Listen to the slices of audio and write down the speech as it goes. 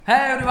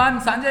Hey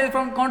everyone, Sanjay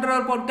from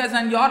Controller Podcast,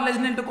 and you're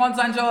listening to Con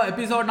Sancho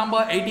episode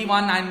number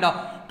 81. And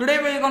today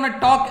we're going to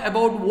talk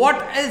about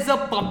what is a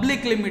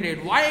public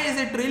limited. Why is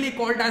it really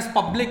called as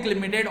public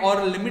limited or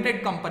a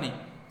limited company?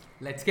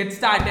 Let's get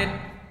started.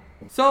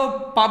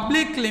 So,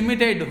 public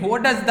limited,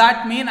 what does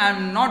that mean?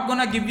 I'm not going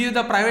to give you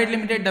the private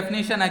limited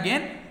definition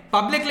again.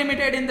 Public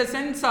limited in the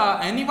sense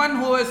anyone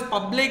who is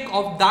public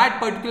of that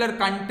particular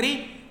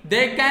country,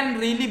 they can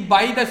really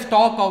buy the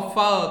stock of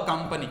a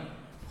company.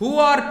 Who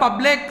are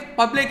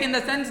public in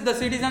the sense the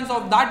citizens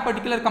of that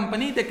particular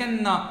company, they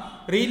can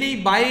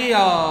really buy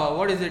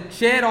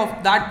share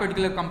of that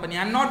particular company.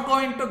 I'm not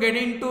going to get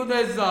into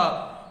this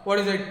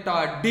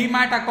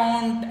demat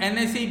account,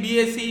 NSE,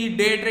 BSE,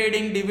 day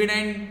trading,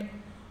 dividend,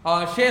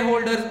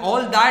 shareholders,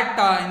 all that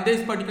in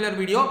this particular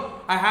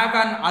video. I have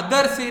an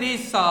other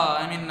series,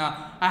 I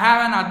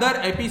have an other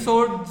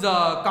episodes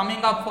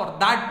coming up for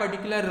that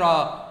particular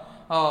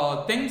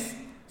things.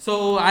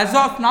 So as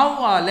of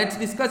now, let's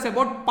discuss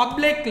about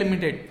public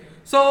limited.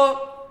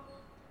 So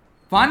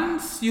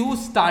once you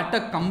start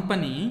a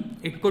company,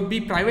 it could be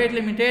private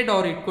limited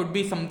or it could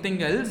be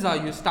something else.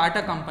 You start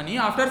a company,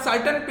 after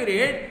certain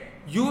period,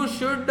 you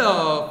should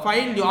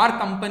file your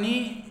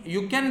company.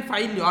 You can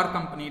file your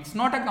company. It's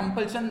not a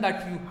compulsion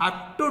that you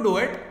have to do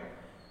it.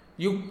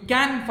 You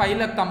can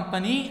file a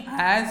company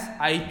as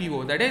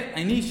IPO, that is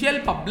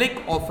initial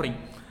public offering.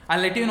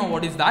 I'll let you know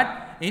what is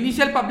that.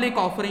 Initial public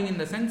offering in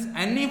the sense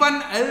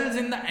anyone else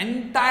in the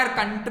entire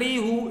country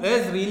who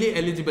is really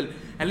eligible.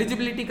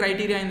 Eligibility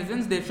criteria in the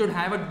sense they should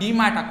have a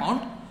demat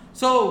account.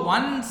 So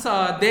once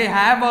they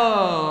have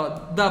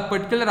the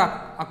particular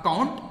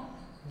account,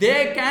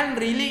 they can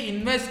really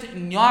invest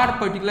in your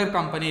particular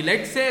company.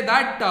 Let's say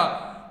that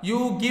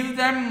you give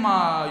them,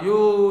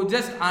 you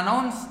just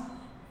announce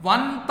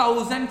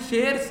 1000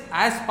 shares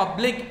as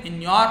public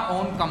in your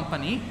own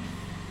company.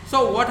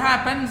 So what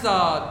happens,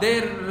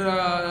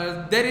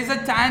 there is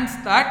a chance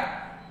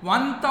that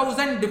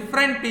 1000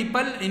 different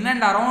people in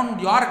and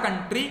around your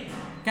country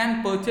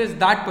can purchase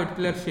that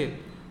particular share.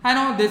 I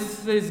know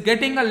this is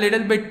getting a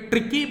little bit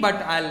tricky,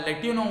 but I'll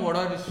let you know what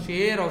are the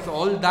share of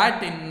all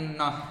that in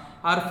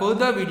our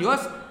further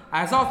videos.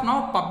 As of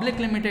now, public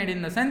limited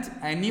in the sense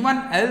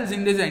anyone else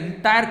in this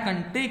entire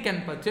country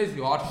can purchase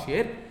your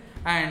share,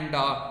 and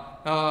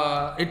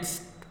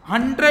it's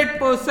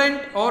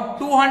 100% or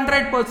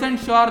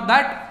 200% sure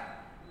that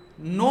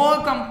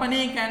no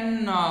company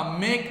can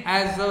make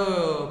as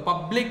a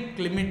public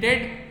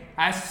limited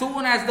as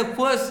soon as the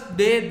first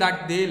day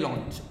that they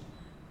launch.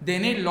 They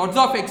need lots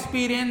of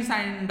experience,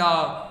 and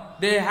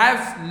they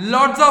have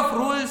lots of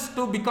rules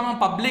to become a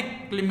public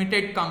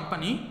limited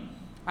company.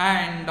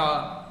 And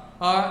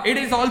it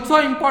is also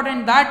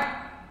important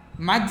that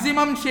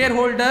maximum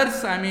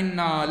shareholders,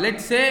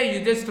 let's say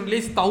you just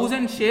release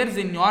 1000 shares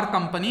in your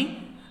company,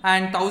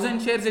 and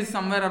 1000 shares is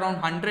somewhere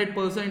around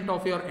 100%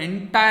 of your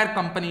entire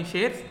company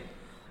shares.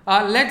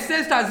 Let's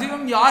just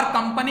assume your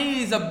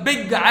company is a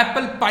big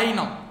apple pie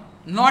now,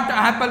 not an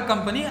apple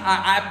company, an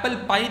apple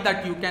pie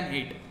that you can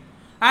eat,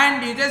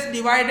 and you just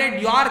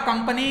divided your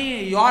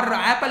company, your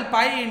apple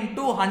pie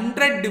into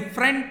 100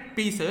 different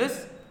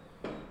pieces.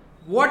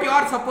 What you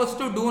are supposed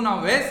to do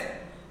now is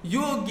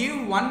you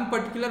give one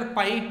particular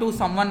pie to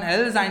someone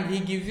else and he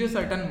gives you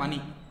certain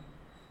money.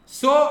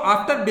 So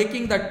after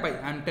baking that pie,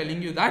 I am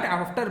telling you that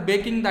after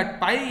baking that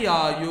pie,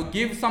 you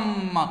give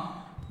some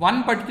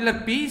one particular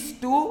piece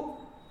to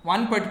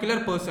one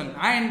particular person,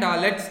 and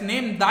let's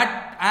name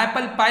that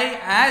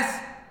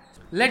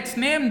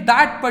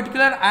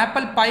particular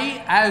apple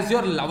pie as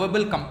your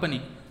lovable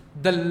company,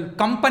 the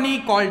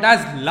company called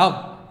as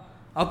love.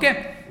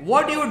 Okay,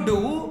 what do you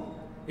do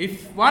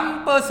if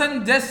one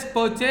person just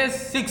purchase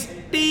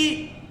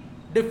 60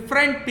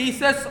 different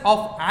pieces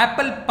of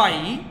apple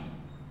pie?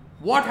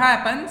 What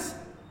happens?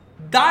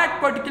 That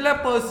particular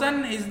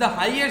person is the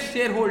highest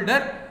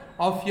shareholder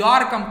of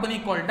your company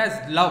called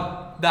as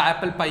love, the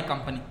apple pie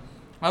company.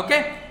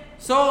 Okay,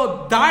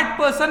 so that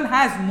person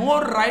has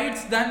more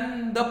rights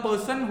than the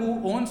person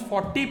who owns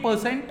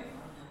 40%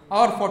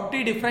 or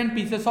 40 different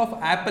pieces of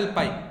apple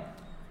pie.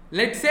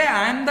 Let's say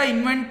I am the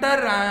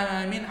inventor,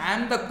 I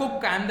am the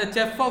cook, I am the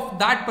chef of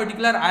that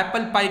particular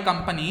apple pie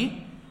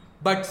company,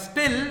 but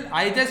still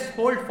I just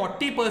hold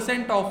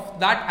 40% of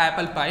that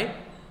apple pie,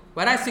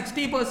 whereas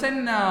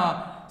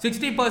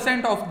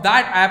 60% of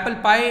that apple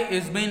pie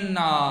is been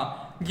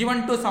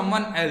given to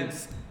someone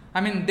else.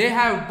 They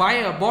have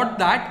bought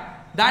that.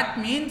 That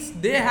means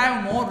they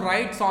have more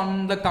rights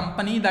on the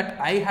company that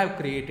I have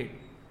created.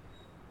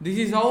 This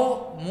is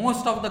how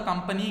most of the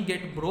company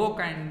get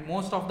broke and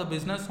most of the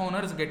business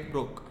owners get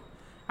broke.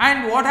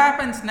 And what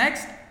happens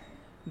next?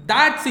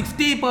 That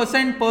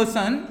 60%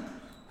 person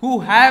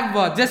who have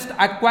just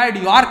acquired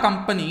your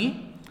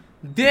company,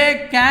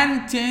 they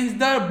can change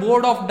the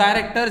board of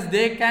directors,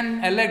 they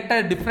can elect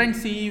a different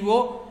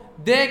CEO,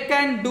 they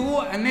can do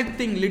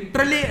anything,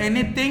 literally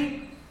anything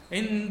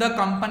in the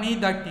company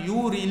that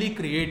you really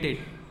created.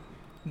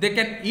 They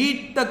can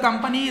eat the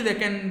company, they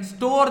can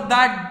store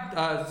that,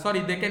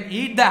 they can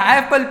eat the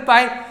apple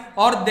pie,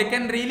 or they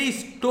can really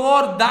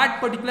store that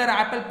particular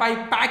apple pie,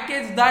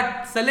 package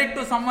that, sell it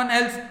to someone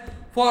else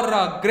for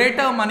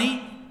greater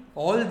money.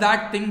 All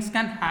that things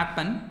can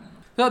happen.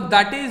 So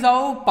that is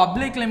how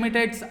public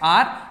limiteds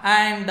are,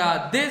 and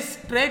this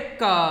trick,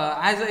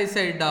 as I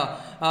said,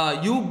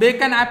 you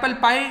bake an apple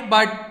pie,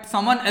 but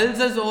someone else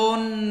has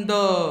owned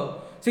the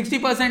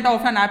 60%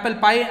 of an apple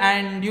pie,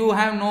 and you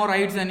have no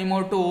rights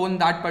anymore to own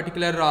that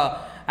particular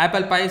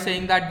apple pie,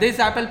 saying that this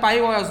apple pie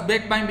was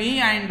baked by me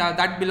and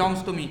that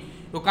belongs to me.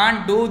 You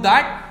can't do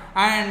that.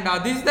 And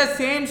this is the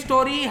same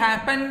story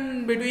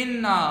happened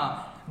between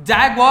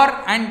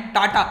Jaguar and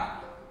Tata.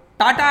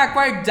 Tata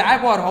acquired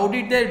Jaguar. How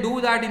did they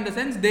do that? In the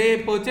sense,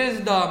 they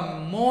purchased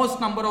the most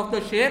number of the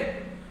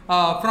share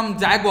from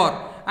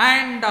Jaguar.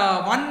 And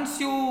once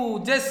you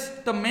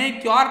just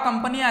make your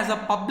company as a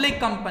public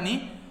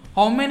company,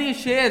 how many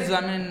shares,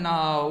 I mean,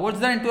 what's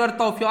the net worth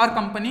of your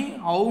company?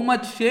 How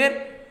much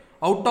share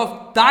out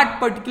of that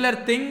particular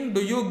thing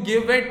do you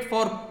give it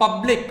for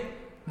public?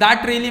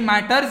 That really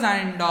matters.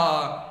 And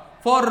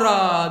for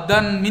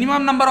the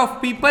minimum number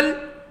of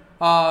people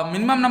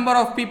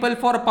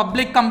for a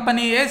public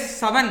company is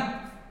 7,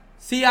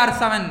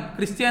 CR7,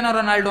 Cristiano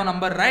Ronaldo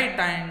number, right?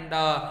 And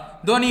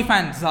Dhoni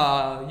fans,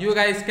 you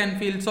guys can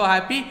feel so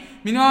happy.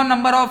 Minimum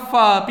number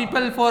of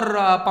people for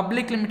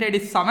public limited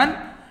is 7,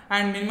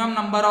 and minimum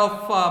number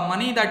of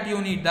money that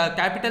you need, the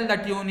capital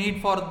that you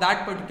need for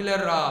that particular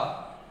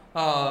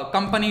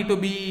company to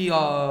be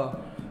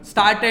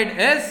started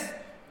is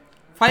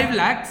 5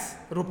 lakhs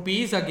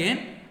rupees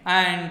again.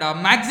 And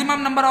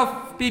maximum number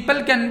of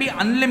people can be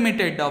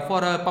unlimited.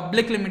 For a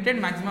public limited,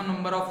 maximum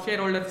number of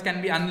shareholders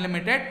can be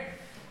unlimited.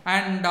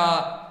 And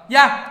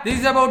yeah, this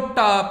is about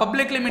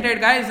public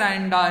limited, guys.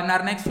 And in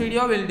our next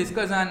video we'll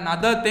discuss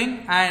another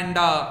thing. And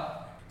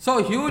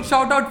so huge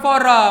shout out for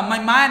my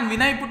man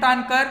Vinay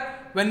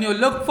Putankar. When you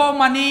look for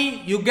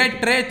money, you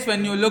get rich.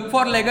 When you look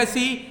for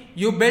legacy,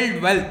 you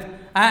build wealth.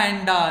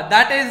 And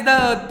that is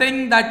the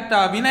thing that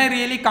Vinay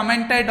really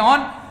commented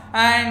on.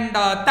 And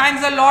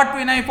thanks a lot,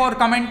 Vinay, for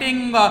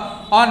commenting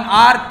on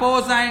our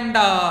post, and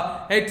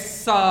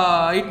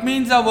it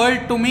means a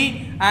world to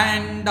me.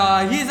 And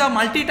he is a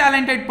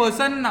multi-talented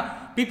person.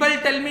 People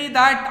tell me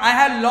that I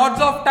have lots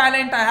of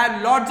talent, I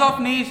have lots of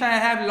niche, I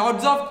have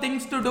lots of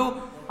things to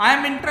do. I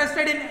am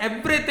interested in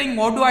everything.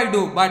 What do I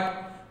do?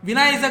 But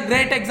Vinay is a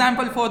great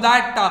example for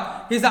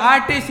that. He's an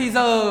artist, he's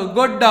a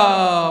good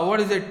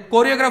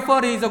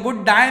choreographer, he's a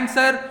good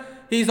dancer,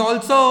 he's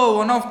also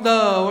one of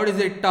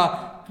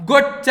the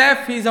good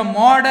chef, he's a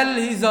model,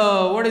 he's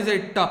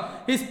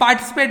he's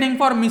participating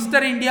for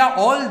Mr. India,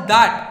 all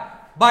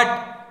that.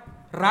 But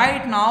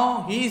right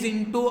now he's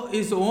into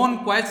his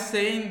own quest,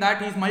 saying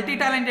that he's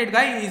multi-talented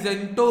guy. He's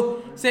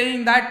into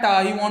saying that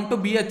he want to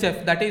be a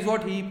chef. That is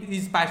what he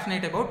is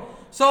passionate about.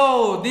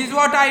 So this is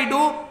what I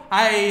do.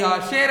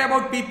 I share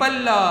about people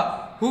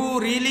who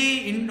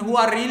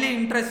are really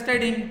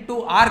interested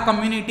into our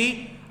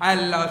community.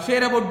 I'll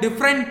share about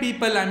different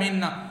people. I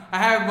mean, I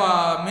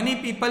have many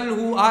people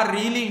who are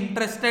really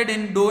interested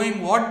in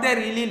doing what they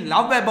really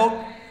love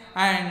about,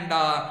 and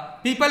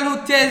people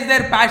who chase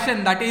their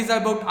passion. That is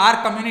about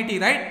our community,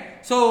 right?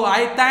 So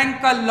I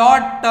thank a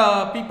lot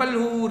people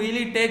who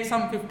really take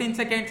some 15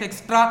 seconds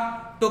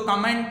extra to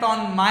comment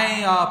on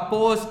my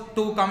post,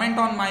 to comment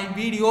on my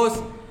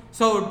videos.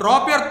 So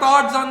drop your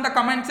thoughts on the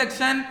comment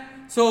section.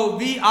 So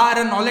we are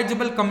a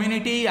knowledgeable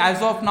community.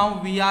 As of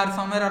now, we are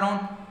somewhere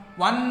around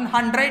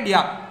 100.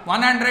 Yeah,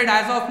 100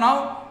 as of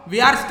now. We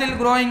are still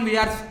growing, we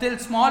are still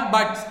small,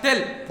 but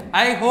still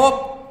I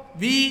hope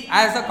we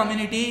as a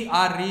community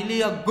are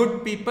really a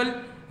good people.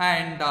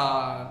 And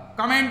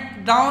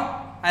comment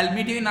down. I'll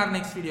meet you in our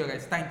next video,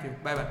 guys. Thank you.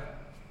 Bye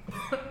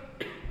bye.